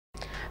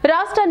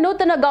రాష్ట్ర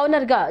నూతన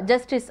గవర్నర్గా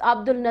జస్టిస్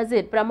అబ్దుల్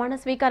నజీర్ ప్రమాణ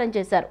స్వీకారం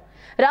చేశారు.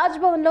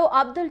 రాజ్భవన్లో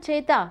అబ్దుల్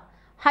చేత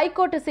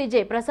హైకోర్టు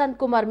సీజే ప్రశాంత్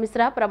కుమార్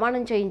మిశ్రా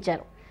ప్రమాణం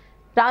చేయించారు.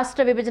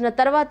 రాష్ట్ర విభజన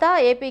తర్వాత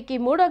ఏపీకి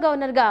మూడో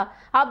గవర్నర్గా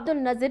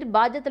అబ్దుల్ నజీర్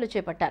బాధ్యతలు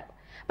చేపట్టారు.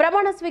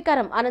 ప్రమాణ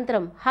స్వీకారం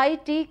అనంతరం హై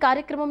టీ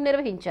కార్యక్రమం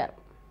నిర్వహించారు.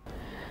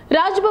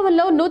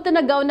 రాజ్భవన్లో నూతన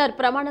గవర్నర్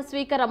ప్రమాణ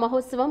స్వీకార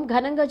మహోత్సవం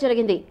ఘనంగా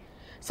జరిగింది.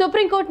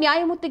 సుప్రీంకోర్టు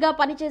న్యాయమూర్తిగా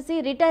పనిచేసి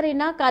రిటైర్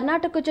అయిన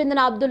కర్ణాటకకు చెందిన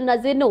అబ్దుల్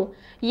నజీర్ను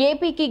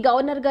ఏపీకి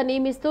గవర్నర్గా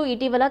నియమిస్తూ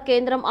ఇటీవల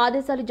కేంద్రం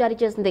ఆదేశాలు జారీ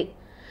చేసింది.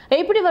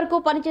 ఇప్పటి వరకు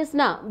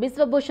పనిచేసిన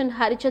బిశ్వభూషణ్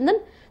హరిచందన్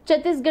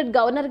ఛత్తీస్గఢ్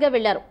గవర్నర్గా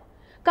వెళ్లారు.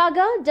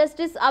 కాగా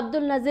justice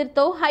Abdul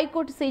నజీర్తో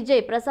high court CJ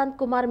Prashanth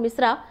Kumar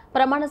Mishra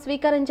ప్రమాణ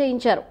స్వీకారం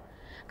చేయించారు.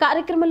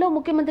 కార్యక్రమంలో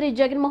ముఖ్యమంత్రి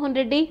జగన్మోహన్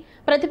రెడ్డి,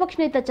 ప్రతిపక్ష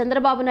నేత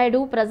చంద్రబాబు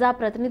నాయుడు,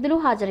 ప్రజాప్రతినిధులు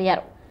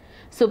హాజరయ్యారు.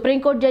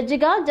 సుప్రీంకోర్టు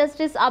జడ్జిగా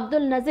జస్టిస్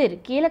అబ్దుల్ నజీర్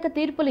కీలక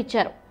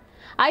తీర్పులిచ్చారు.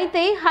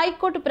 అయితే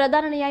హైకోర్టు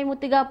ప్రధాన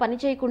న్యాయమూర్తిగా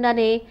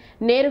పనిచేయకుండానే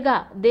నేరుగా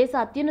దేశ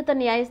అత్యున్నత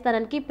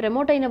న్యాయస్థానానికి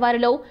ప్రమోట్ అయిన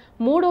వారిలో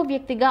మూడో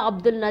వ్యక్తిగా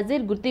అబ్దుల్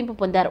నజీర్ గుర్తింపు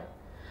పొందారు.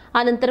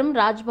 అనంతరం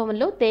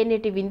రాజ్భవన్లో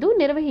తేనేటి విందు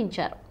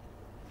నిర్వహించారు.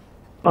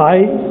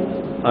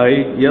 I,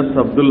 yes,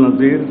 Abdul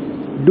Nazir,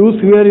 do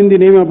swear in the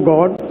name of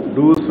God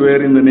do swear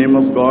in the name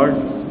of God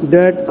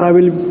that I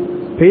will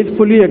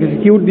faithfully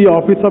execute the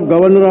office of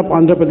Governor of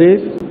Andhra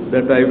Pradesh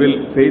that I will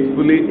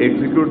faithfully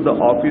execute the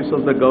office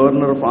of the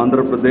Governor of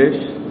Andhra Pradesh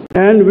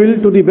and will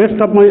to the best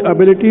of my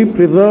ability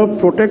preserve,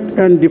 protect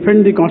and defend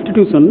the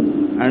Constitution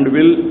and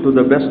will to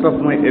the best of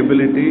my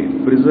ability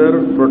preserve,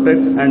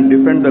 protect and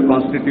defend the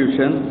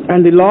Constitution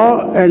and the law,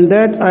 and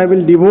that I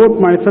will devote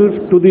myself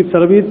to the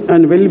service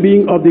and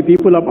well-being of the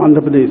people of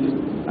Andhra Pradesh.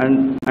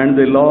 and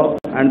the law,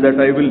 and that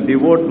I will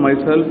devote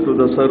myself to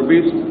the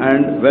service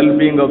and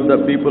well-being of the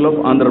people of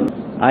Andhra Pradesh.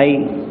 I,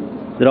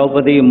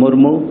 Draupadi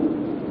Murmu,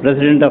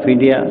 President of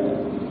India,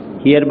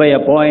 hereby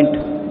appoint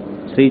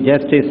Sri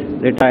Justice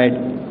Retired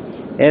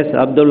S.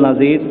 Abdul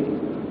Nazir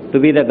to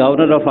be the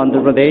Governor of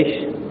Andhra Pradesh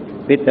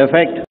with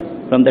effect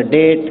from the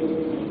date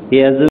he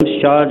assumes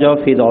charge of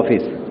his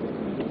office.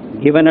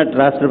 Given at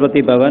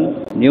Rashtrapati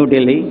Bhavan, New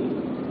Delhi,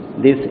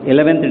 this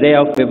 11th day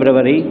of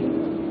February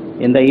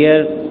in the year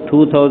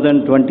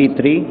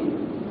 2023,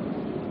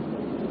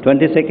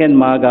 22nd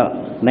Magha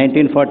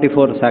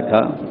 1944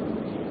 Saka,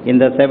 in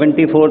the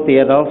 74th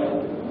year of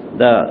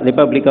the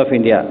Republic of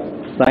India.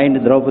 Signed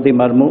Draupadi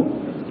Murmu,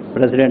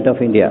 President of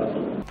India.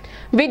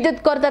 విద్యుత్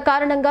కొరత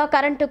కారణంగా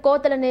current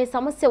కోతలనే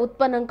సమస్య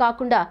ఉత్పన్నం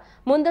కాకుండా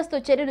ముందస్తు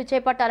చర్యలు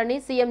చేపట్టాలని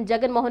CM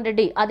Jaganmohan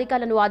Reddy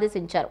అధికారులను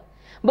ఆదేశించారు.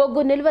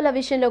 బొగ్గు నిల్వల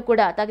విషయంలో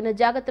కూడా తగిన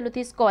జాగ్రత్తలు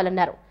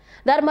తీసుకోవాలన్నారు.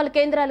 థర్మల్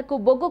కేంద్రాలకు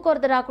బొగ్గు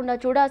కొరత రాకుండా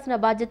చూడాల్సిన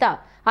బాధ్యత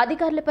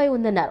అధికారులపై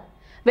ఉందన్నారు.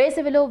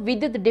 వేసవిలో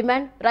విద్యుత్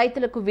డిమాండ్,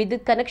 రైతులకు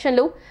విద్యుత్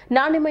కనెక్షన్లు,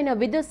 నాణ్యమైన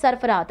విద్యుత్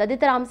సరఫరా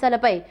తదితర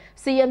అంశాలపై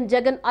సీఎం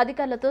జగన్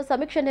అధికారులతో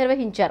సమీక్ష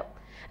నిర్వహించారు.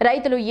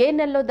 రైతులు ఏ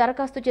నెలలో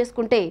దరఖాస్తు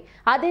చేసుకుంటే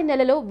అదే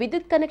నెలలో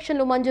విద్యుత్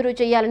కనెక్షన్లు మంజూరు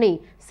చేయాలని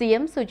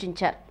సీఎం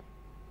సూచించారు.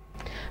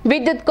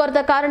 విద్యుత్ కొరత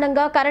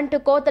కారణంగా కరెంటు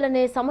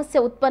కోతలనే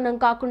సమస్య ఉత్పన్నం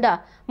కాకుండా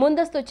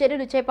ముందస్తు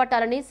చర్యలు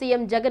చేపట్టాలని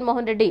సీఎం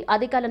జగన్మోహన్ రెడ్డి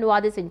అధికారులను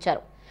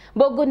ఆదేశించారు.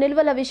 బొగ్గు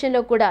నిల్వల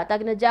విషయంలో కూడా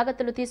తగిన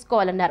జాగ్రత్తలు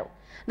తీసుకోవాలన్నారు.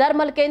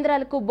 థర్మల్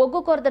కేంద్రాలకు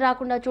బొగ్గు కొరత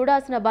రాకుండా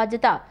చూడాల్సిన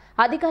బాధ్యత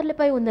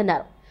అధికారులపై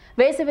ఉందన్నారు.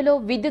 వేసవిలో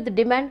విద్యుత్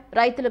డిమాండ్,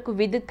 రైతులకు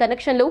విద్యుత్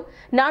కనెక్షన్లు,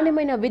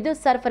 నాణ్యమైన విద్యుత్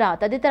సరఫరా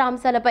తదితర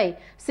అంశాలపై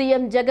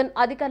సీఎం జగన్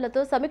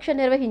అధికారులతో సమీక్ష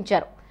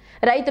నిర్వహించారు.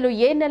 రైతులు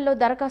ఏ నెలలో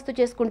దరఖాస్తు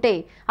చేసుకుంటే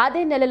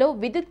అదే నెలలో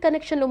విద్యుత్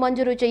కనెక్షన్లు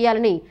మంజూరు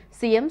చేయాలని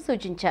సీఎం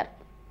సూచించారు.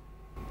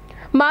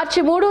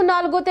 మార్చి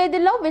 3-4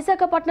 తేదీల్లో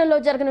విశాఖపట్నంలో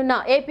జరగనున్న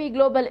ఏపీ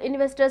గ్లోబల్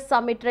ఇన్వెస్టర్స్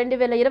సమ్మిట్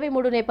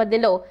 2023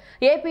 నేపథ్యంలో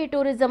ఏపీ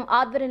టూరిజం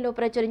ఆధ్వర్యంలో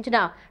ప్రచురించిన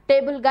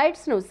టేబుల్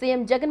గైడ్స్ ను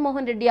సీఎం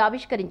జగన్మోహన్ రెడ్డి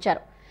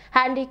ఆవిష్కరించారు.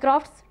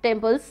 హ్యాండీక్రాఫ్ట్స్,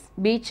 టెంపుల్స్,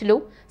 బీచ్లు,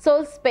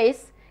 soul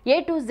space, A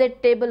to Z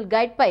table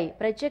guide పై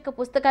ప్రత్యేక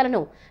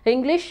పుస్తకాలను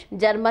ఇంగ్లీష్,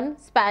 జర్మన్,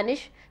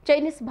 స్పానిష్,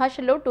 చైనీస్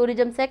భాషల్లో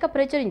టూరిజం శాఖ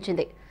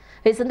ప్రచురించింది.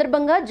 ఈ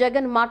సందర్భంగా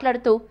జగన్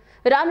మాట్లాడుతూ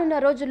రానున్న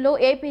రోజుల్లో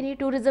ఏపీని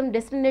టూరిజం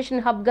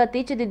డెస్టినేషన్ హబ్ గా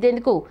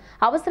తీర్చిదిద్దేందుకు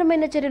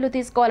అవసరమైన చర్యలు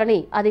తీసుకోవాలని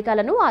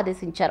అధికారులను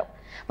ఆదేశించారు.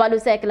 పలు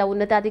శాఖల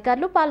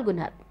ఉన్నతాధికారులు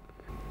పాల్గొన్నారు.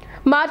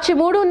 మార్చి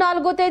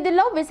 3-4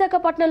 తేదీల్లో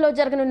విశాఖపట్నంలో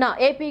జరగనున్న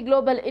ఏపీ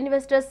గ్లోబల్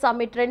ఇన్వెస్టర్స్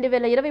సమ్మిట్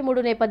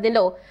 2023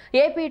 నేపథ్యంలో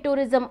ఏపీ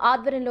టూరిజం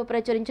ఆధ్వర్యంలో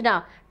ప్రచురించిన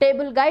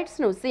టేబుల్ గైడ్స్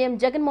ను సీఎం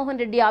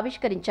జగన్మోహన్ రెడ్డి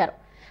ఆవిష్కరించారు.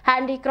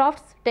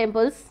 హ్యాండీక్రాఫ్ట్స్,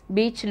 టెంపుల్స్,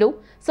 బీచ్లు,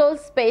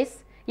 soul space,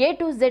 A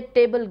to Z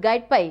table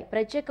guide పై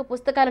ప్రత్యేక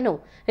పుస్తకాలను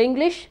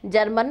ఇంగ్లీష్,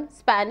 జర్మన్,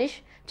 స్పానిష్,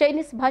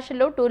 చైనీస్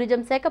భాషల్లో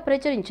టూరిజం శాఖ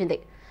ప్రచురించింది.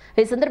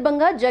 ఈ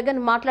సందర్భంగా జగన్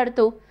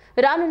మాట్లాడుతూ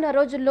రానున్న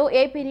రోజుల్లో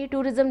ఏపీని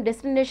టూరిజం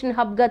డెస్టినేషన్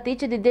హబ్ గా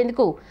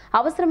తీర్చిదిద్దేందుకు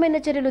అవసరమైన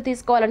చర్యలు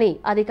తీసుకోవాలని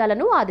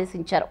అధికారులను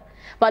ఆదేశించారు.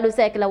 పలు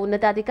శాఖల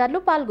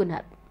ఉన్నతాధికారులు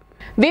పాల్గొన్నారు.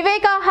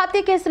 వివేక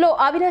హత్య కేసులో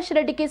అవినాష్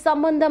రెడ్డికి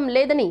సంబంధం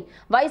లేదని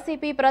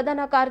వైసీపీ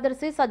ప్రధాన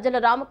కార్యదర్శి సజ్జల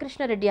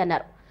రామకృష్ణారెడ్డి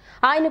అన్నారు.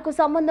 ఆయనకు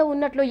సంబంధం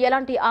ఉన్నట్లు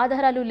ఎలాంటి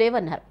ఆధారాలు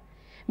లేవన్నారు.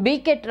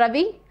 బీకెట్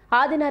రవి,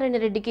 ఆదినారాయణ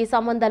రెడ్డికి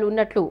సంబంధాలు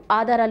ఉన్నట్లు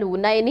ఆధారాలు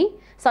ఉన్నాయని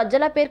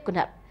సజ్జల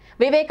పేర్కొన్నారు.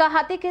 వివేక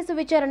హత్య కేసు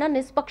విచారణ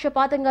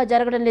నిష్పక్షపాతంగా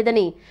జరగడం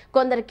లేదని,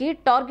 కొందరికి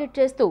టార్గెట్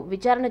చేస్తూ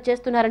విచారణ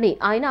చేస్తున్నారని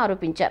ఆయన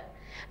ఆరోపించారు.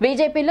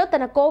 బీజేపీలో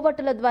తన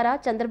కోవట్టుల ద్వారా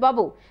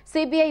చంద్రబాబు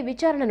సిబిఐ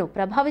విచారణను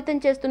ప్రభావితం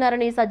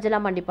చేస్తున్నారని సజ్జల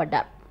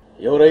మండిపడ్డారు.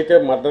 ఎవరైతే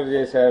మర్డర్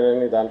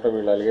చేశారని దాంట్లో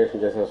వీళ్ళు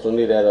అలిగేషన్ చేసిన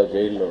సునీల్ యాదవ్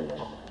జైల్లో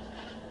ఉన్నారు.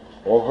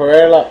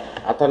 ఒకవేళ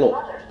అతను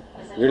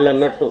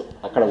వీళ్ళన్నట్టు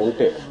అక్కడ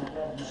ఉంటే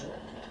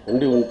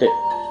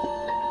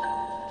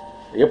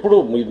ఎప్పుడు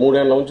 3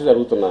 ఏళ్ల నుంచి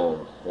జరుగుతున్న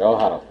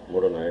వ్యవహారం,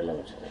 3.5 ఏళ్ల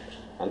నుంచి,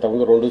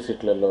 అంతకుముందు 2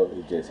 సీట్లలో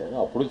ఇది చేశారు,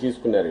 అప్పుడు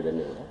తీసుకున్నారు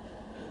ఇవన్నీ కూడా.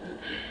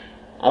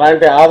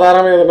 అలాంటి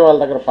ఆధారం ఏదైనా వాళ్ళ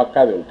దగ్గర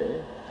పక్కాది ఉంటే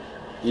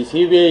ఈ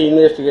సిబిఐ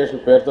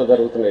ఇన్వెస్టిగేషన్ పేరుతో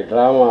జరుగుతున్న ఈ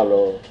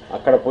డ్రామాలో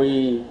అక్కడ పోయి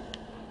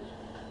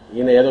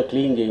ఈయన ఏదో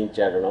క్లీన్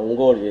చేయించాడనో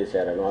ఇంకోటి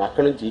చేశారనో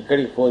అక్కడి నుంచి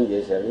ఇక్కడికి ఫోన్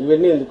చేశారు,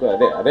 ఇవన్నీ ఎందుకు?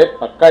 అదే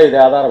పక్కా ఇది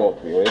ఆధారం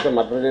అవుతుంది. ఏదైతే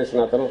మర్డర్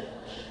చేసిన అతను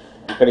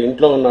ఇక్కడ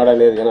ఇంట్లో ఉన్నాడు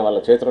అనేది కానీ వాళ్ళ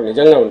చేతిలో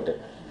నిజంగా ఉంటే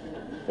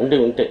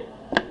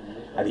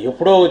అది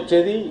ఎప్పుడో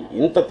వచ్చేది.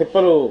 ఇంత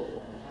తిప్పలు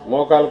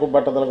మోకాలకు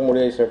బట్టతలకు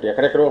ముడేసినట్టు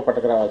ఎక్కడెక్కడో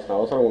పట్టుకురావాల్సిన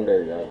అవసరం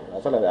ఉండేది కాదు.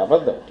 అసలు అది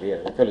అబద్ధం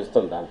క్లియర్గా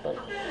తెలుస్తుంది దాంట్లో.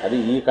 అది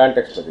ఈ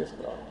కాంటెక్స్ట్లో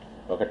తీసుకురావాలి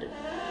ఒకటి.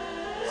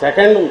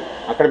 సెకండ్,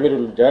 అక్కడ మీరు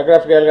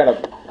జియోగ్రఫికల్గా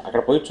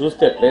అక్కడ పోయి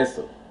చూస్తే ప్లేస్,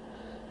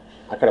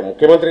 అక్కడ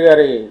ముఖ్యమంత్రి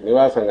గారి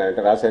నివాసం కానీ,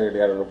 అంటే రాజశేఖర రెడ్డి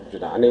గారు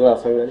అనుకుంటున్న ఆ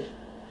నివాసం కానీ,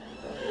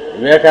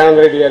 వివేకానంద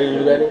రెడ్డి గారి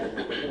ఇల్లు కానీ,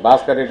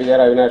 భాస్కర్ రెడ్డి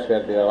గారు, అవినాష్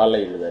గారి వాళ్ళ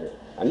ఇల్లు కానీ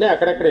అన్నీ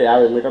అక్కడెక్కడ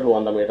 50 మీటర్లు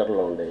 100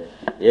 మీటర్లో ఉండే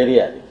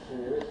ఏరియా అది.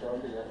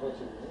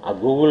 ఆ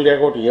గూగుల్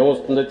లేకపోతే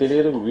ఏమొస్తుందో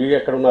తెలియదు, వీళ్ళు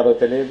ఎక్కడ ఉన్నారో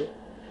తెలియదు,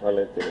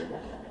 వాళ్ళకి తెలియదు.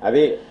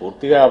 అది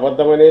పూర్తిగా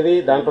అబద్ధం అనేది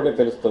దాంట్లోనే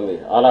తెలుస్తుంది.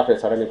 ఆల్ ఆఫ్ ఏ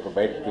సడన్ ఇప్పుడు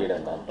బయటకు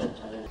తీయడం దాంట్లో.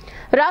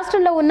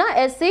 రాష్ట్రంలో ఉన్న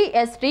ఎస్సీ,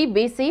 ఎస్టీ,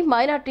 బీసీ,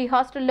 మైనార్టీ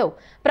హాస్టల్లో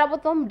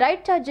ప్రభుత్వం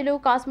డైట్ ఛార్జీలు,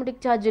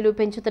 కాస్మెటిక్ ఛార్జీలు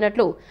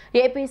పెంచుతున్నట్లు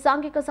ఏపీ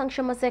సాంఘిక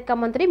సంక్షేమ శాఖ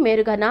మంత్రి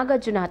మేరుగా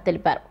నాగార్జున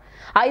తెలిపారు.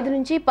 5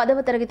 నుంచి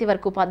 10వ తరగతి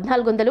వరకు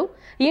 1400,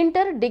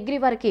 ఇంటర్, డిగ్రీ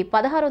వరకు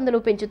 1600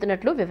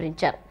 పెంచుతున్నట్లు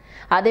వివరించారు.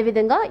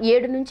 అదేవిధంగా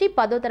 7 నుంచి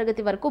 10వ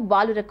తరగతి వరకు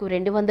బాలురకు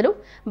 200,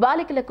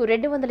 బాలికలకు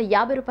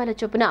 250 రూపాయల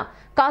చొప్పున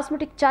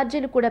కాస్మెటిక్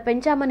ఛార్జీలు కూడా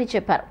పెంచామని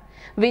చెప్పారు.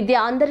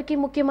 విద్య అందరికీ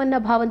ముఖ్యమన్న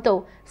భావంతో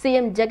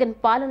సీఎం జగన్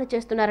పాలన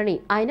చేస్తున్నారని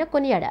ఆయన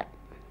కొనియాడారు.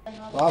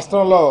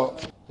 రాష్ట్రంలో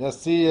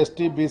ఎస్సీ,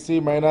 ఎస్టీ, బీసీ,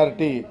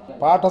 మైనారిటీ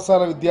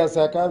పాఠశాల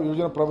విద్యాశాఖ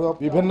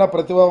విభిన్న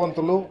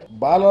ప్రతిభావంతులు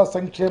బాలల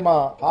సంక్షేమ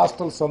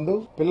హాస్టల్స్ అందు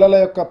పిల్లల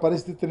యొక్క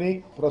పరిస్థితిని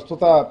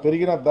ప్రస్తుత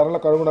పెరిగిన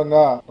ధరలకు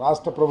అనుగుణంగా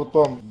రాష్ట్ర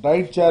ప్రభుత్వం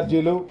డైట్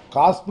ఛార్జీలు,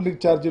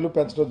 కాస్మెటిక్ ఛార్జీలు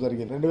పెంచడం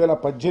జరిగింది.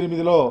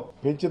 2018లో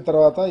పెంచిన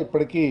తర్వాత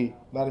ఇప్పటికీ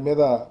దాని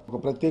మీద ఒక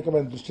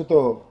ప్రత్యేకమైన దృష్టితో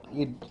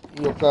ఈ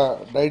యొక్క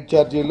డైట్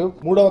ఛార్జీలు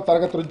 3వ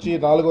తరగతి నుంచి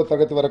 4వ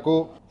తరగతి వరకు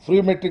ఫ్రీ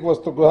మెట్రిక్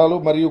వస్తు గృహాలు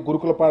మరియు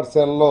గురుకుల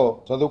పాఠశాలలో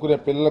చదువుకునే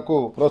పిల్లలకు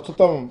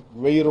ప్రస్తుతం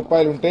 1000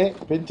 రూపాయలు ఉంటే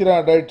పెంచిన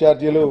డైట్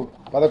ఛార్జీలు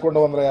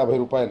 1150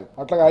 రూపాయలు.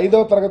 అట్లాగే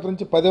 5వ తరగతి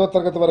నుంచి 10వ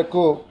తరగతి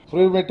వరకు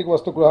ఫ్రీ మెట్రిక్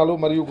వస్తు గృహాలు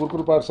మరియు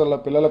గురుకుల పాఠశాల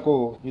పిల్లలకు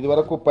ఇది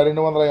వరకు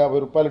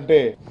 1250 రూపాయలు ఉంటే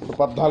ఇప్పుడు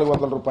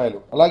 1400 రూపాయలు.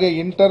 అలాగే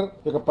ఇంటర్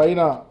ఇక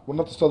పైన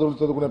ఉన్నత చదువులు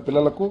చదువుకునే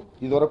పిల్లలకు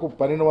ఇది వరకు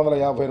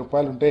 1250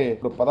 రూపాయలు ఉంటే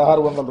ఇప్పుడు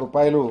 1600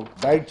 రూపాయలు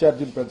డైట్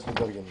ఛార్జీలు పెంచడం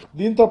జరిగింది.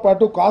 దీంతో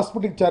పాటు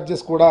కాస్మెటిక్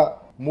ఛార్జెస్ కూడా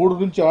 3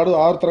 నుంచి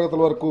 6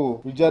 తరగతుల వరకు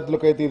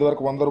విద్యార్థులకైతే ఇది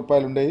వరకు 100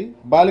 రూపాయలు ఉండేవి.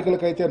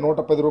 బాలికలకైతే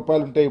 110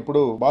 రూపాయలు ఉంటే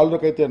ఇప్పుడు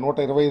బాలులకైతే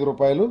 125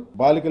 రూపాయలు,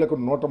 బాలికలకు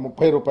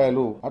 130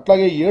 రూపాయలు.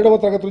 అట్లాగే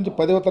 7వ తరగతి నుంచి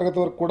 10వ తరగతి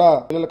వరకు కూడా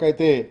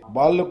పిల్లలకైతే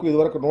బాలులకు ఇది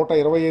వరకు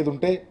 125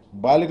 ఉంటే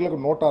బాలికలకు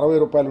 160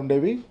 రూపాయలు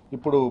ఉండేవి.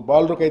 ఇప్పుడు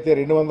బాలులకైతే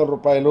 200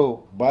 రూపాయలు,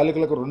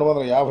 బాలికలకు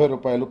 250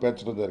 రూపాయలు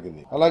పెంచడం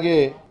జరిగింది. అలాగే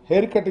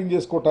హెయిర్ కటింగ్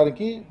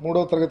చేసుకోవడానికి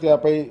 3వ తరగతి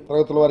 50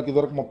 తరగతుల వరకు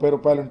ఇదివరకు 30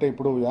 రూపాయలు ఉంటే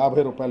ఇప్పుడు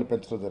 50 రూపాయలు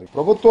పెంచడం జరిగింది.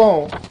 ప్రభుత్వం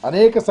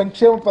అనేక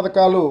సంక్షేమ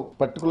పథకాలు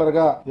పర్టికులర్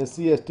గా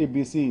ఎస్సీ, ఎస్టీ,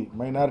 బీసీ,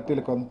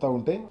 మైనారిటీలకు అంతా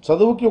ఉంటే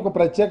చదువుకి ఒక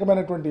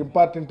ప్రత్యేకమైనటువంటి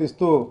ఇంపార్టెంట్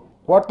ఇస్తూ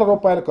కోట్ల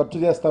రూపాయలు ఖర్చు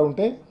చేస్తా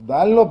ఉంటే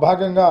దానిలో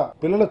భాగంగా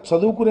పిల్లలు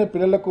చదువుకునే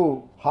పిల్లలకు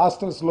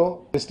హాస్టల్స్ లో,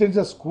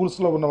 రెసిడెన్షియల్ స్కూల్స్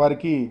లో ఉన్న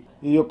వారికి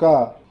ఈ యొక్క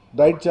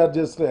డైట్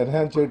ఛార్జెస్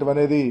ఎన్హాన్స్ చేయడం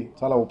అనేది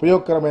చాలా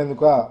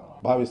ఉపయోగకరమైనదిగా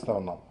భావిస్తా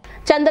ఉన్నాం.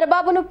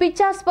 చంద్రబాబును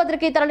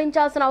పిచ్చాసుపత్రికి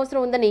తరలించాల్సిన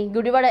అవసరం ఉందని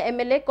గుడివాడ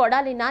ఎమ్మెల్యే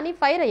కొడాలి నాని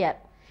ఫైర్ అయ్యారు.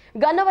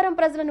 గన్నవరం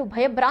ప్రజలను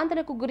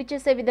భయభ్రాంతులకు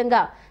గురిచేసే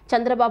విధంగా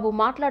చంద్రబాబు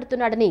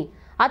మాట్లాడుతున్నాడని,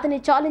 అతని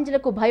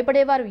ఛాలెంజ్లకు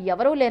భయపడేవారు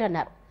ఎవరూ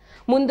లేరన్నారు.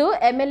 ముందు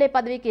ఎమ్మెల్యే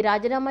పదవికి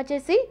రాజీనామా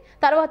చేసి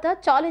తర్వాత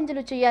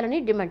ఛాలెంజ్లు చేయాలని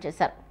డిమాండ్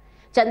చేశారు.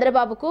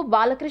 చంద్రబాబుకు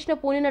బాలకృష్ణ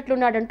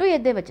పూనినట్లున్నాడంటూ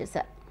ఎద్దేవా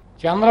చేశారు.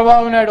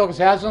 చంద్రబాబు నాయుడు ఒక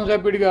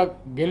శాసనసభ్యుడిగా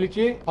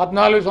గెలిచి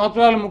 14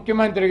 సంవత్సరాలు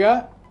ముఖ్యమంత్రిగా,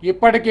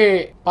 ఇప్పటికీ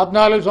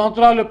 14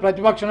 సంవత్సరాలు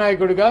ప్రతిపక్ష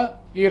నాయకుడిగా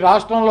ఈ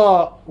రాష్ట్రంలో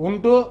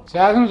ఉంటూ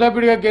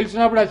శాసనసభ్యుడిగా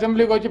గెలిచినప్పుడు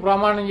అసెంబ్లీకి వచ్చి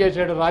ప్రమాణం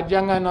చేశాడు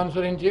రాజ్యాంగాన్ని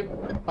అనుసరించి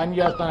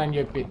పనిచేస్తానని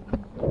చెప్పి.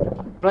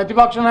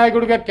 ప్రతిపక్ష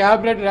నాయకుడిగా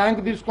క్యాబినెట్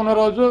ర్యాంక్ తీసుకున్న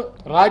రోజు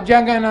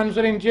రాజ్యాంగాన్ని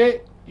అనుసరించి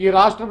ఈ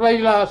రాష్ట్ర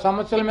ప్రజల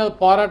సమస్యల మీద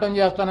పోరాటం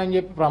చేస్తానని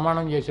చెప్పి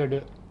ప్రమాణం చేశాడు.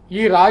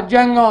 ఈ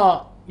రాజ్యాంగం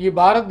ఈ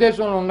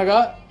భారతదేశంలో ఉండగా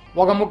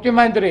ఒక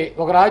ముఖ్యమంత్రి,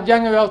 ఒక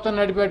రాజ్యాంగ వ్యవస్థను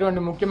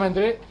నడిపేటువంటి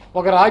ముఖ్యమంత్రి,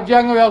 ఒక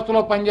రాజ్యాంగ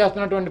వ్యవస్థలో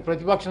పనిచేస్తున్నటువంటి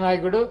ప్రతిపక్ష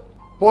నాయకుడు,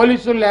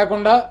 పోలీసులు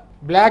లేకుండా,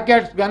 బ్లాక్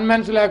హ్యాట్స్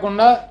గన్మెన్స్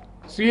లేకుండా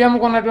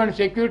సీఎంకు ఉన్నటువంటి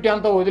సెక్యూరిటీ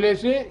అంతా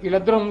వదిలేసి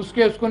వీళ్ళిద్దరూ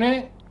ముసుకేసుకుని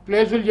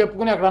ప్లేసులు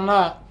చెప్పుకుని ఎక్కడన్నా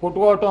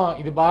కొట్టుకోవటం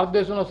ఇది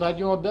భారతదేశంలో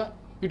సాధ్యం వద్దా?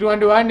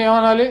 ఇటువంటి వాడిని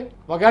ఏమనాలి?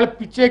 ఒకవేళ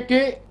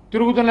పిచ్చెక్కి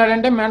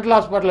తిరుగుతున్నాడంటే మెంటల్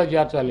హాస్పిటల్లో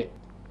చేర్చాలి.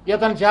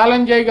 ఇతను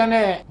ఛాలెంజ్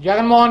చేయగానే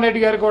జగన్మోహన్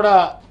రెడ్డి గారు కూడా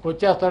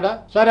వచ్చేస్తాడా?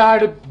 సరే,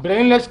 ఆడు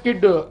బ్రెయిన్లెస్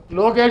కిడ్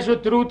లోకేష్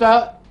తిరుగుతా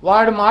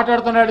వాడు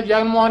మాట్లాడుతున్నాడు,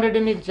 జగన్మోహన్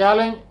రెడ్డి నీకు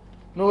ఛాలెంజ్,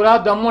 నువ్వు రా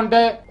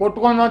దమ్ముంటే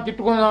కొట్టుకుందాం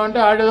తిట్టుకుందాం అంటే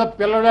ఆడేదో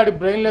పిల్లడు, ఆడి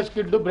బ్రెయిన్లెస్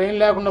కిడ్,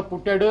 బ్రెయిన్ లేకుండా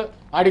పుట్టాడు,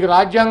 ఆడికి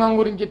రాజ్యాంగం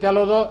గురించి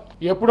తెలియదు,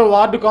 ఎప్పుడు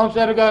వార్డు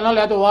కౌన్సిలర్ గానో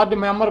లేకపోతే వార్డు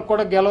మెంబర్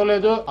కూడా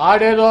గెలవలేదు,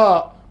 ఆడేదో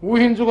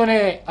ఊహించుకుని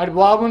ఆడి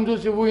బాబుని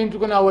చూసి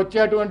ఊహించుకుని ఆ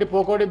వచ్చేటువంటి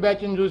పోకోడి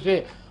బ్యాచ్ని చూసి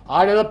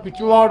ఆడేదో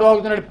పిచ్చివాడు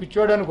అవుతున్నాడు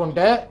పిచ్చివాడు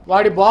అనుకుంటే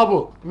వాడి బాబు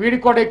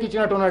వీడికి కూడా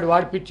ఎక్కించినట్టున్నాడు,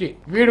 వాడి పిచ్చి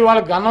వీడు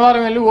వాళ్ళ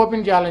గన్నవరం వెళ్ళి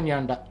ఓపెన్ ఛాలెంజ్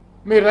అంట,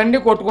 మీరు రండి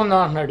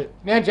కొట్టుకుందాం అన్నాడు.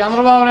 నేను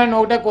చంద్రబాబు నాయుడు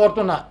ఒకటే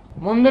కోరుతున్నా,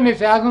 ముందు నీ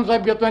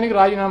శాసనసభ్యత్వానికి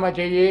రాజీనామా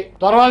చెయ్యి,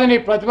 తర్వాత నీ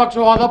ప్రతిపక్ష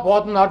హోదా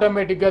పోతుంది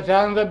ఆటోమేటిక్ గా,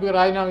 శాసనసభ్యుకి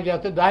రాజీనామా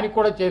చేస్తే దానికి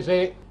కూడా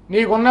చేసేయి,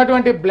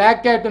 నీకున్నటువంటి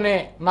బ్లాక్ క్యాట్ ని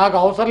నాకు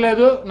అవసరం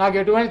లేదు, నాకు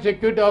ఎటువంటి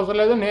సెక్యూరిటీ అవసరం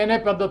లేదు, నేనే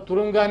పెద్ద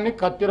తురుంగాన్ని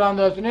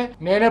కత్తిరాందాసుని,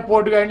 నేనే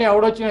పోటుగాడిని,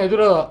 ఎవడొచ్చిన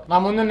ఎదురు నా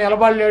ముందు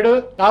నిలబడలేడు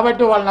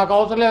కాబట్టి వాళ్ళు నాకు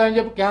అవసరం లేదని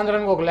చెప్పి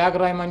కేంద్రానికి ఒక లేఖ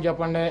రాయమని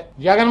చెప్పండి.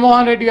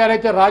 జగన్మోహన్ రెడ్డి గారు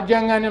అయితే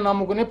రాజ్యాంగాన్ని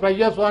నమ్ముకుని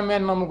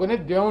ప్రజాస్వామ్యాన్ని నమ్ముకుని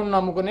దేవుణ్ణి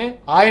నమ్ముకుని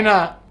ఆయన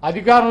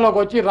అధికారంలోకి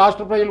వచ్చి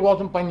రాష్ట్ర ప్రజల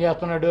కోసం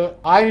పనిచేస్తున్నాడు.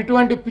 ఆయన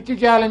ఇటువంటి పిచ్చి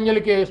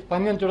ఛాలెంజ్లకి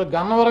స్పందించడు,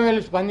 గన్నవరం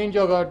వెళ్ళి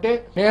స్పందించావు కాబట్టి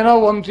నేనో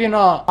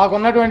వంశీనో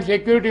మాకున్నటువంటి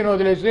సెక్యూరిటీని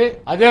వదిలేసి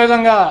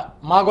అదేవిధంగా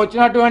మాకు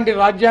వచ్చినటువంటి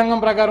రాజ్యాంగం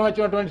ప్రకారం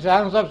వచ్చినటువంటి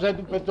శాసనసభ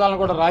సభ్యత్వాలను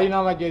కూడా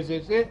రాజీనామా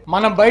చేసేసి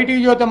మనం బయటికి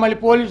చూస్తే మళ్ళీ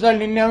పోలీసు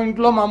వాళ్ళు నిన్న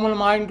ఇంట్లో మమ్మల్ని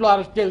మా ఇంట్లో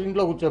అరెస్ట్ చేసి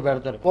ఇంట్లో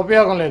కూర్చోబెడతారు,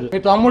 ఉపయోగం లేదు.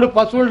 మీ తమ్ముడు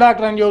పశువుల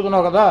డాక్టర్ అని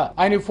చెబుతున్నావు కదా,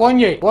 ఆయనకి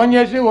ఫోన్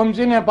చేసి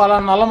వంశీ నేను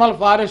పలానా నల్లమల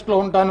ఫారెస్ట్ లో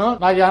ఉంటాను,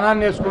 నా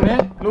జనాన్ని వేసుకుని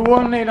నువ్వు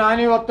నీ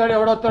నాని వస్తాడు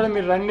ఎవడొస్తాడు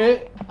మీరు రండి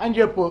అని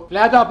చెప్పు,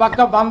 లేదా ఆ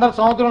పక్క బందర్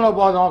సముద్రంలో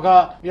పోదాం, ఒక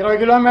 20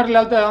 కిలోమీటర్లు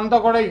వెళ్తే అంతా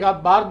కూడా ఇక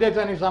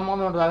భారతదేశానికి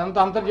సంబంధం ఉంటుంది, అదంతా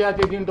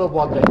అంతర్జాతీయ దీంట్లో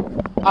పోతాయి,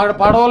 అక్కడ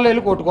పడవల్లో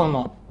వెళ్ళి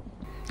కొట్టుకుందాం.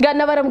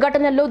 గన్నవరం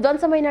ఘటనలో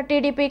ధ్వంసమైన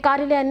టీడీపీ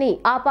కార్యాలయాన్ని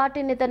ఆ పార్టీ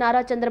నేత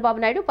నారా చంద్రబాబు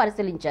నాయుడు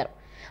పరిశీలించారు.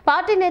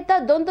 పార్టీ నేత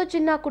దొంతు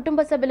చిన్న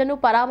కుటుంబ సభ్యులను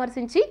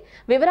పరామర్శించి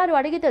వివరాలు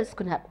అడిగి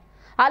తెలుసుకున్నారు.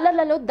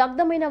 అల్లర్లలో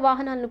దగ్ధమైన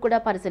వాహనాలను కూడా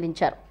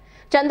పరిశీలించారు.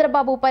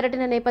 చంద్రబాబు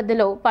పర్యటన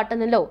నేపథ్యంలో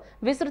పట్టణంలో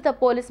విస్తృత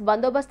పోలీస్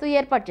బందోబస్తు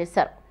ఏర్పాటు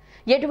చేశారు.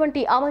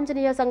 ఎటువంటి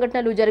అవాంఛనీయ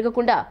సంఘటనలు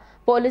జరగకుండా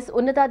పోలీస్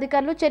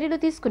ఉన్నతాధికారులు చర్యలు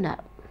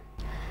తీసుకున్నారు.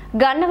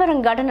 గన్నవరం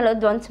ఘటనలో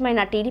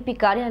ధ్వంసమైన టీడీపీ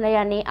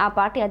కార్యాలయాన్ని ఆ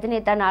పార్టీ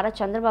అధినేత నారా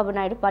చంద్రబాబు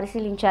నాయుడు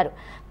పరిశీలించారు.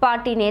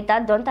 పార్టీ నేత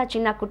దొంత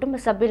చిన్న కుటుంబ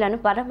సభ్యులను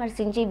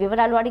పరామర్శించి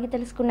వివరాలు అడిగి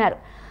తెలుసుకున్నారు.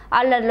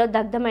 అల్లర్లో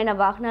దగ్ధమైన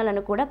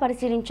వాహనాలను కూడా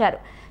పరిశీలించారు.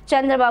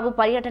 చంద్రబాబు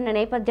పర్యటన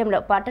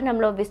నేపథ్యంలో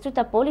పట్టణంలో విస్తృత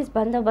పోలీస్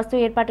బందోబస్తు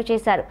ఏర్పాటు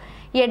చేశారు.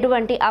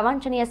 ఎటువంటి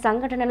అవాంఛనీయ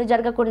సంఘటనలు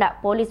జరగకుండా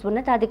పోలీస్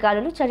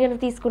ఉన్నతాధికారులు చర్యలు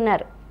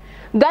తీసుకున్నారు.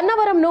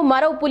 గన్నవరంను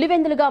మరో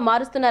పులివెందులుగా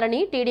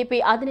మారుస్తున్నారని టీడీపీ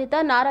అధినేత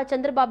నారా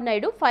చంద్రబాబు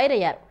నాయుడు ఫైర్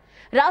అయ్యారు.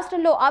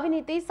 రాష్ట్రంలో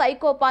అవినీతి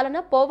సైకో పాలన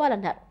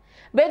పోవాలన్నారు.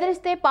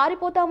 బెదిరిస్తే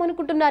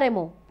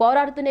పారిపోతామనుకుంటున్నారేమో,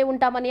 పోరాడుతూనే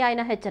ఉంటామని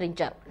ఆయన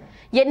హెచ్చరించారు.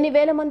 ఎన్ని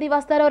వేల మంది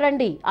వస్తారో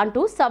రండి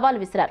అంటూ సవాల్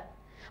విసిరారు.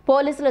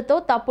 పోలీసులతో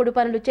తప్పుడు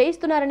పనులు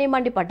చేయిస్తున్నారని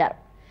మండిపడ్డారు.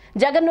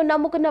 జగన్ను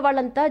నమ్ముకున్న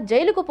వాళ్లంతా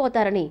జైలుకు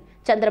పోతారని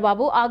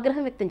చంద్రబాబు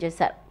ఆగ్రహం వ్యక్తం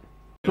చేశారు.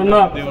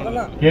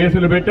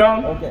 కేసులు పెట్టాం,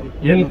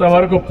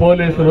 ఇంతవరకు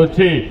పోలీసులు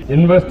వచ్చి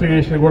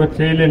ఇన్వెస్టిగేషన్ కూడా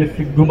చేయలేని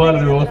సిగ్గుమాల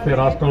వ్యవస్థ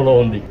రాష్ట్రంలో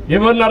ఉంది.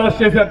 ఎవరిని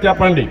అరెస్ట్ చేశారు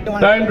చెప్పండి,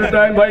 time to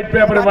time white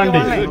paper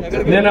ఇవ్వండి.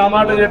 నేను ఆ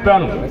మాట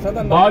చెప్పాను,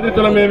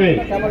 బాధితుల మేమే,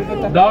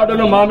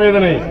 దాడులు మా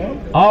మీదనే,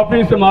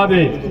 ఆఫీసు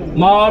మాది,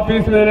 మా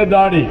ఆఫీసు మీదనే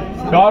దాడి,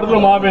 కార్లు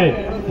మావే,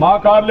 మా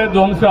కార్లే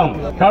ధ్వంసం,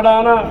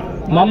 కడాన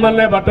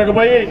మమ్మల్నే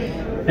పట్టకపోయి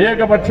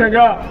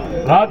ఏకపక్షంగా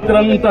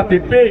రాత్రంతా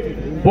తిప్పి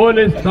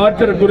పోలీస్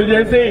టార్చర్ గురి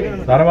చేసి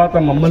తర్వాత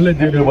మమ్మల్ని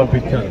జైలుకు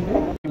పంపించారు.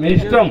 మీ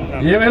ఇష్టం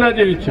ఏమైనా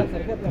చేయొచ్చు,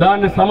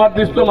 దాన్ని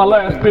సమర్థిస్తూ మళ్ళా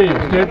ఎస్పీ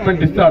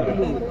స్టేట్మెంట్ ఇస్తాడు.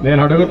 నేను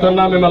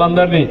అడుగుతున్నా మిమ్మల్ని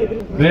అందరినీ,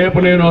 రేపు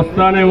నేను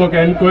వస్తానే ఒక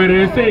ఎంక్వైరీ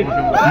చేసి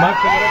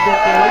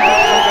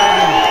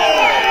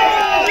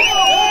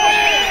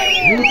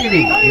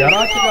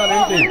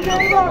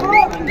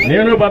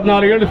నేను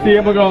 14 ఏళ్ళు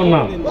సీఎంగా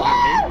ఉన్నా,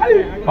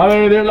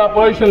 15 ఏళ్ళ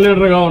అపోజిషన్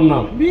లీడర్ గా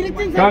ఉన్నా,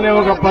 కానీ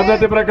ఒక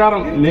పద్ధతి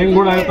ప్రకారం నేను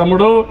కూడా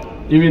తమ్ముడు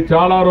ఇవి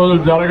చాలా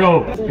రోజులు జరగవు,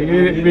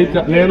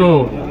 నేను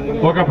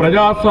ఒక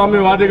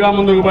ప్రజాస్వామ్యవాదిగా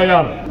ముందుకు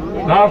పోయాను.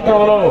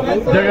 రాష్ట్రంలో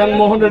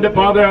జగన్మోహన్ రెడ్డి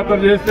పాదయాత్ర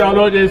చేసి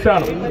అలో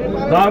చేశాను,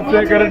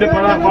 రాజశేఖర రెడ్డి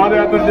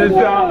పాదయాత్ర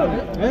చేసి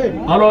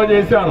అలో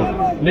చేశాను.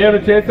 నేను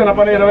చేసిన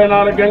పని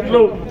 24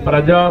 గంటలు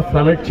ప్రజా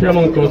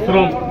సంక్షేమం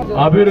కోసం,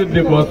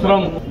 అభివృద్ధి కోసం,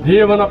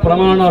 జీవన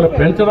ప్రమాణాలు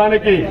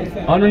పెంచడానికి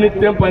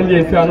అనునిత్యం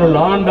పనిచేశాను.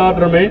 లా అండ్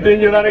ఆర్డర్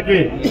మెయింటైన్ చేయడానికి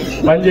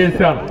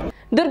పనిచేశాను.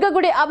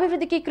 దుర్గగుడి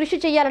అభివృద్ధికి కృషి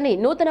చేయాలని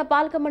నూతన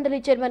పాలక మండలి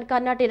చైర్మన్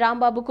కర్నాటి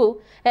రాంబాబుకు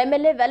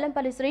ఎమ్మెల్యే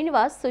వెల్లంపల్లి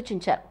శ్రీనివాస్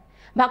సూచించారు.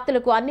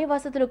 భక్తులకు అన్ని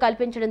వసతులు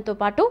కల్పించడంతో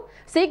పాటు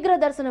శీఘ్ర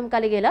దర్శనం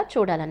కలిగేలా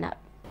చూడాలన్నారు.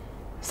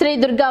 శ్రీ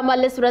దుర్గా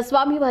మల్లేశ్వర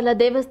స్వామివార్ల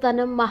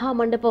దేవస్థానం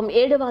మహామండపం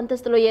 7వ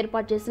అంతస్తులో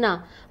ఏర్పాటు చేసిన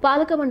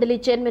పాలక మండలి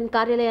చైర్మన్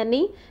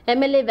కార్యాలయాన్ని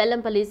ఎమ్మెల్యే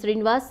వెల్లంపల్లి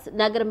శ్రీనివాస్,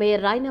 నగర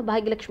మేయర్ రాయన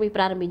భాగ్యలక్ష్మి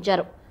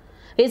ప్రారంభించారు.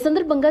 ఈ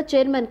సందర్భంగా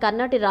చైర్మన్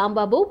కర్నాటి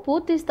రాంబాబు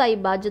పూర్తి స్థాయి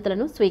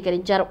బాధ్యతలను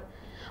స్వీకరించారు.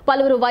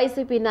 పలువురు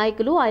వైసీపీ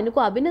నాయకులు ఆయనకు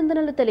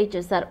అభినందనలు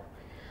తెలియజేశారు.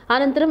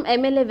 అనంతరం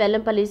ఎమ్మెల్యే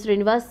వెల్లంపల్లి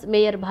శ్రీనివాస్,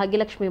 మేయర్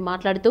భాగ్యలక్ష్మి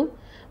మాట్లాడుతూ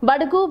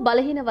బడుగు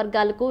బలహీన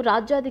వర్గాలకు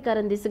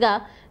రాజ్యాధికారం దిశగా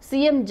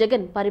సీఎం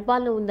జగన్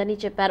పరిపాలన ఉందని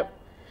చెప్పారు.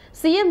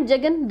 సీఎం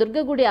జగన్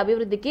దుర్గగుడి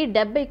అభివృద్ధికి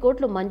 70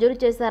 కోట్లు మంజూరు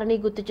చేశారని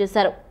గుర్తు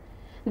చేశారు.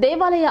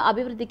 దేవాలయ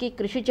అభివృద్ధికి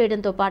కృషి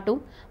చేయడంతో పాటు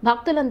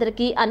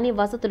భక్తులందరికీ అన్ని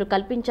వసతులు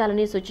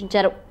కల్పించాలని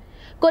సూచించారు.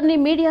 కొన్ని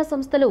మీడియా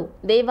సంస్థలు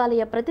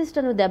దేవాలయ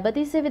ప్రతిష్టను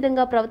దెబ్బతీసే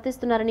విధంగా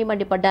ప్రవర్తిస్తున్నారని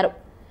మండిపడ్డారు.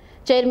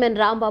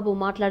 చైర్మన్ రాంబాబు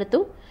మాట్లాడుతూ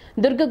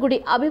దుర్గగుడి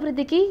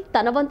అభివృద్ధికి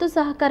తన వంతు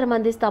సహకారం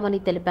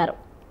అందిస్తామని తెలిపారు.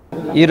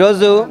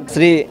 ఈరోజు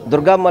శ్రీ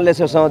దుర్గా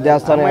మల్లేశ్వర స్వామి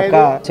దేవస్థానం యొక్క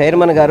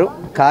చైర్మన్ గారు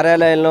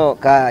కార్యాలయంలో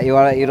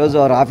ఈరోజు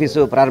వారి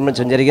ఆఫీసు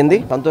ప్రారంభించడం జరిగింది.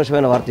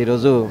 సంతోషమైన వార్త.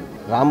 ఈరోజు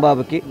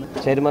రాంబాబుకి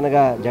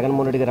చైర్మన్గా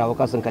జగన్మోహన్ రెడ్డి గారి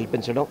అవకాశం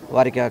కల్పించడం,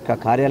 వారికి యొక్క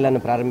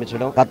కార్యాలయాన్ని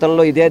ప్రారంభించడం.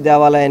 గతంలో ఇదే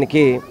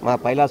దేవాలయానికి మా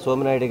పైలా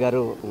సోమినాయుడు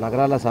గారు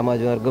నగరాల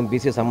సమాజ వర్గం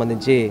బీసీ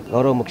సంబంధించి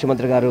గౌరవ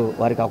ముఖ్యమంత్రి గారు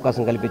వారికి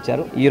అవకాశం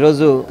కల్పించారు.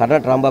 ఈరోజు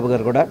కర్నాటక రాంబాబు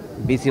గారు కూడా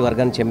బీసీ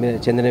వర్గానికి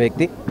చెందిన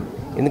వ్యక్తి.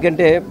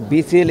 ఎందుకంటే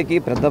బీసీలకి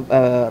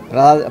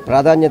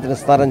ప్రాధాన్యత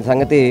ఇస్తారనే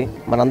సంగతి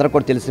మనందరూ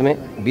కూడా తెలిసిమే.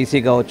 బీసీ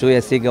కావచ్చు,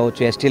 ఎస్సీ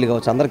కావచ్చు, ఎస్టీలు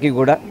కావచ్చు, అందరికీ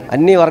కూడా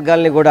అన్ని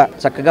వర్గాలని కూడా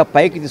చక్కగా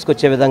పైకి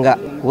తీసుకొచ్చే విధంగా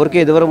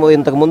ఊరికే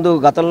ఇంతకుముందు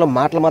గతంలో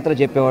మాటలు మాత్రం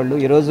చెప్పేవాళ్ళు,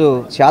 ఈరోజు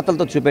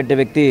చేతలతో చూపెట్టే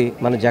వ్యక్తి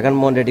మన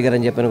జగన్మోహన్ రెడ్డి గారు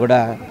అని చెప్పిన కూడా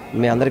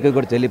మీ అందరికీ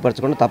కూడా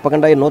తెలియపరచుకోండి.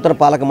 తప్పకుండా ఈ నూతన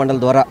పాలక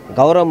మండలి ద్వారా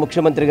గౌరవ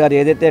ముఖ్యమంత్రి గారు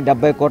ఏదైతే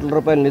 70 కోట్ల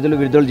రూపాయల నిధులు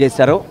విడుదల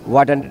చేశారో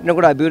వాటన్నింటినీ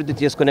కూడా అభివృద్ధి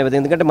చేసుకునే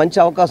విధంగా, ఎందుకంటే మంచి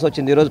అవకాశం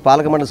వచ్చింది ఈరోజు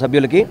పాలక మండలి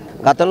సభ్యులకి.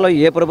 గతంలో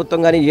ఏ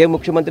ప్రభుత్వం కానీ ఏ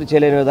ముఖ్యమంత్రి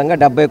చేయలేని విధంగా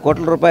 70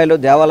 కోట్ల రూపాయలు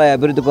దేవాలయ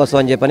అభివృద్ధి కోసం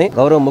అని చెప్పని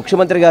గౌరవ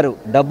ముఖ్యమంత్రి గారు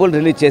డబ్బులు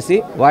రిలీజ్ చేసి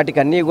వాటికి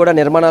అన్ని కూడా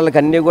నిర్మాణాలకు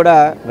అన్ని కూడా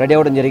రెడీ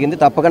అవ్వడం జరిగింది.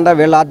 తప్పకుండా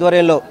వీళ్ళ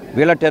ఆధ్వర్యంలో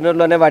వీళ్ళ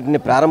టెన్యూర్లోనే వాటిని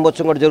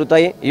ప్రారంభోత్సవం కూడా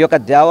జరుగుతాయి. ఈ యొక్క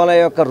దేవాలయ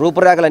యొక్క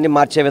రూపురేఖలన్నీ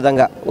మార్చే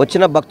విధంగా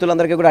వచ్చిన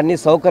భక్తులందరికీ కూడా అన్ని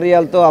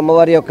సౌకర్యాలతో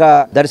అమ్మవారి యొక్క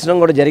దర్శనం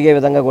కూడా జరిగే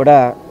విధంగా కూడా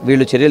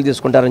వీళ్ళు చర్యలు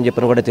తీసుకుంటారని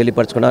చెప్పి కూడా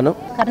తెలియపరచుకున్నాను.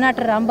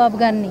 కర్నాటక రాంబాబు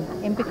గారిని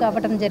ఎంపిక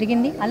అవ్వడం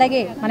జరిగింది.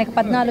 అలాగే మనకి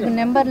 14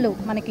 నెంబర్లు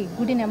మనకి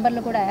గుడి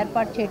నెంబర్లు కూడా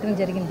ఏర్పాటు చేయడం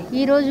జరిగింది.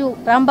 ఈ రోజు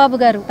రాంబాబు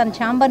గారు తన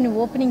ఛాంబర్ ని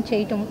ఓపెనింగ్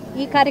చేయటం,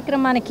 ఈ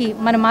కార్యక్రమానికి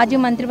మన మాజీ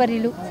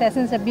మంత్రివర్యులు,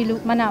 శాసనసభ్యులు,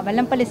 మన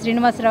వెల్లంపల్లి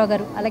శ్రీనివాసరావు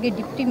గారు, అలాగే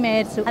డిప్యూటీ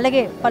మేయర్స్,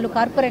 అలాగే పలు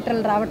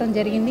కార్పొరేటర్లు రావడం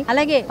జరిగింది.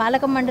 అలాగే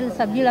పాలక మండలి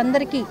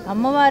సభ్యులందరికీ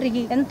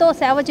అమ్మవారికి ఎంతో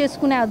సేవ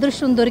చేసుకునే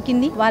అదృష్టం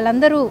దొరికింది.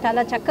 వాళ్ళందరూ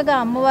చాలా చక్కగా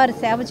అమ్మవారి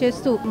సేవ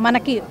చేస్తూ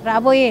మనకి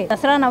రాబోయే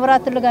దసరా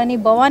నవరాత్రులు గాని,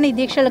 భవానీ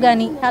దీక్షలు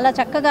గాని చాలా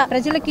చక్కగా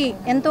ప్రజలకి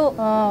ఎంతో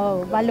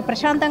వాళ్ళు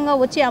ప్రశాంతంగా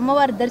వచ్చి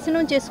అమ్మవారి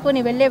దర్శనం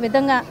చేసుకుని వెళ్లే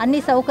విధంగా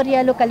అన్ని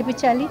సౌకర్యాలు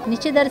కల్పించాలి.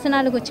 నిత్య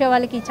దర్శనాలకు వచ్చే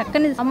వాళ్ళకి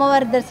చక్కని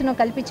అమ్మవారి దర్శనం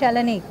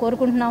కల్పించాలని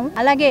కోరుకుంటున్నాము.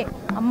 అలాగే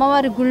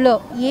అమ్మవారి గుళ్ళో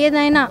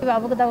ఏదైనా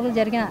అవకతవకలు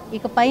జరిగినా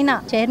ఇక పైన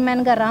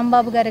చైర్మన్ గా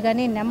రాంబాబు గారు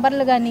గాని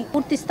నెంబర్లు గాని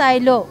పూర్తి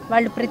స్థాయిలో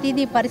వాళ్ళు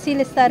ప్రతిదీ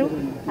పరిశీలిస్తారు.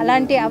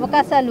 అలాంటి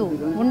అవకాశాలు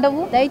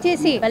ఉండవు.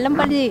 దయచేసి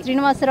వెల్లంపల్లి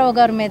శ్రీనివాసరావు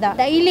గారి మీద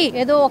డైలీ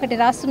ఏదో ఒకటి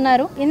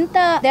రాస్తున్నారు. ఇంత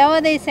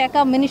దేవాదాయ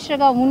శాఖ మినిస్టర్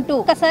గా ఉంటూ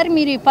ఒకసారి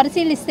మీరు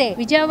పరిశీలిస్తే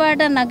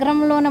విజయవాడ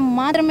నగరంలోన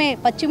మాత్రమే,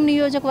 పశ్చిమ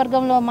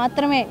నియోజకవర్గంలో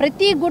మాత్రమే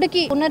ప్రతి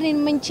గుడికి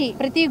పునర్నిర్మించి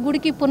ప్రతి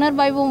గుడికి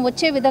పునర్వైభవం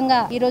వచ్చే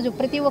విధంగా ఈ రోజు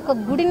ప్రతి ఒక్క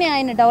గుడిని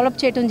ఆయన డెవలప్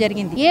చేయడం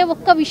జరిగింది. ఏ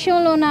ఒక్క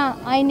విషయంలోన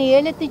ఆయన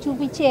ఏలెత్తి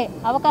చూపించే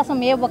అవకాశం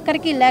ఏ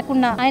ఒక్కరికి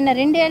లేకుండా ఆయన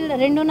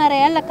 2.5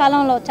 ఏళ్ల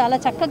కాలంలో చాలా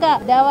చక్కగా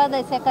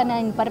దేవాదాయ శాఖని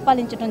ఆయన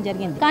పరిపాలించడం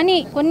జరిగింది. కానీ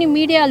కొన్ని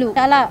మీడియాలు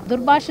చాలా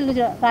దుర్భాషలు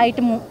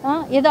రాయటము,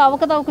 ఏదో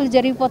అవకతవకలు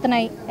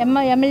జరిగిపోతున్నాయి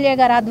ఎమ్మెల్యే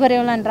గారి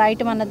ఆధ్వర్యంలో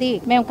రాయటం అన్నది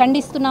మేము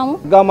ఖండిస్తున్నాము.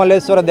 దుర్గా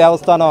మల్లేశ్వర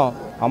దేవస్థానం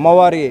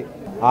అమ్మవారి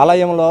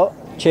ఆలయంలో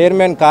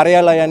చైర్మన్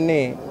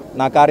కార్యాలయాన్ని,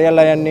 నా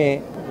కార్యాలయాన్ని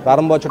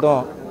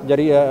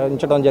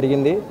ప్రారంభించడం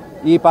జరిగింది.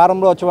 ఈ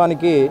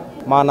ప్రారంభోత్సవానికి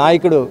మా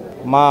నాయకుడు,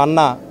 మా అన్న,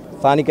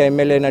 స్థానిక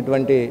ఎమ్మెల్యే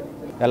అయినటువంటి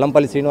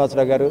వెల్లంపల్లి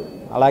శ్రీనివాసరావు గారు,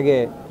 అలాగే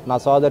నా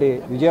సోదరి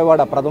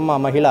విజయవాడ ప్రథమ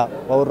మహిళా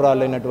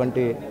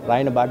పౌరురాలైనటువంటి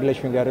రాయన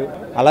భాగ్యలక్ష్మి గారు,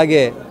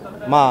 అలాగే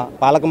మా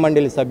పాలక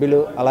మండలి సభ్యులు,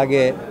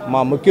 అలాగే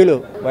మా ముఖ్యులు,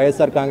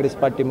 వైఎస్ఆర్ కాంగ్రెస్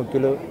పార్టీ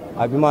ముఖ్యులు,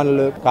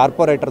 అభిమానులు,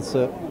 కార్పొరేటర్స్,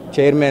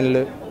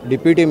 చైర్మన్లు,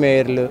 డిప్యూటీ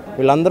మేయర్లు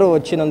వీళ్ళందరూ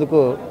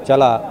వచ్చినందుకు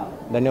చాలా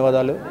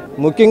ధన్యవాదాలు.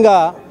 ముఖ్యంగా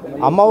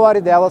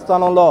అమ్మవారి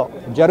దేవస్థానంలో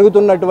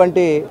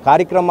జరుగుతున్నటువంటి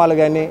కార్యక్రమాలు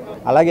కానీ,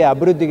 అలాగే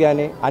అభివృద్ధి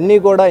కానీ అన్నీ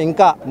కూడా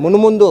ఇంకా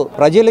మునుముందు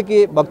ప్రజలకి,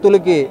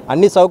 భక్తులకి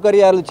అన్ని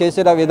సౌకర్యాలు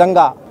చేసే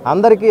విధంగా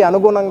అందరికీ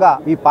అనుగుణంగా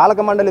ఈ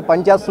పాలక మండలి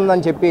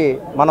పనిచేస్తుందని చెప్పి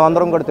మనం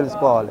అందరం కూడా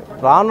తెలుసుకోవాలి.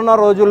 రానున్న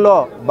రోజుల్లో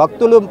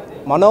భక్తులు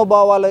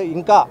మనోభావాలు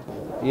ఇంకా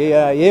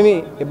ఏమీ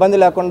ఇబ్బంది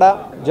లేకుండా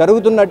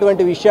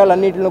జరుగుతున్నటువంటి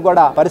విషయాలన్నింటిని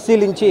కూడా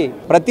పరిశీలించి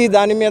ప్రతి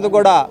దాని మీద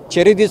కూడా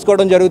చర్య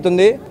తీసుకోవడం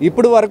జరుగుతుంది.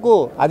 ఇప్పుడు వరకు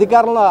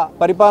అధికారుల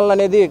పరిపాలన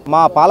అనేది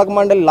మా పాలక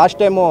మండలి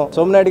లాస్ట్ టైం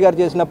సోమినాయుడు గారు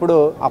చేసినప్పుడు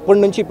అప్పటి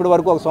నుంచి ఇప్పటి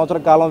వరకు 1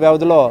 సంవత్సర కాలం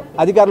వ్యవధిలో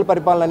అధికారుల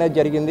పరిపాలన అనేది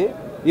జరిగింది.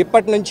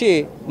 ఇప్పటి నుంచి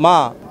మా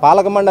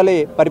పాలక మండలి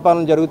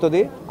పరిపాలన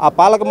జరుగుతుంది. ఆ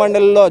పాలక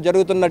మండలిలో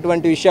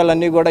జరుగుతున్నటువంటి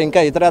విషయాలన్నీ కూడా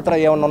ఇంకా ఇతరత్ర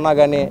ఏమైనా ఉన్నా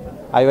కానీ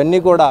అవన్నీ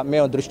కూడా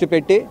మేము దృష్టి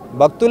పెట్టి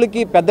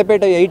భక్తులకి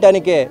పెద్దపీట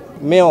వేయటానికే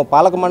మేము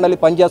పాలక మండలి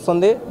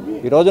పనిచేస్తుంది.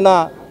 ఈ రోజున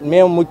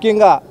మేము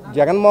ముఖ్యంగా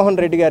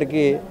జగన్మోహన్ రెడ్డి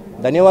గారికి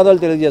ధన్యవాదాలు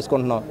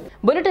తెలియజేసుకుంటున్నాం.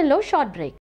 బులెటిన్లో షార్ట్ బ్రేక్.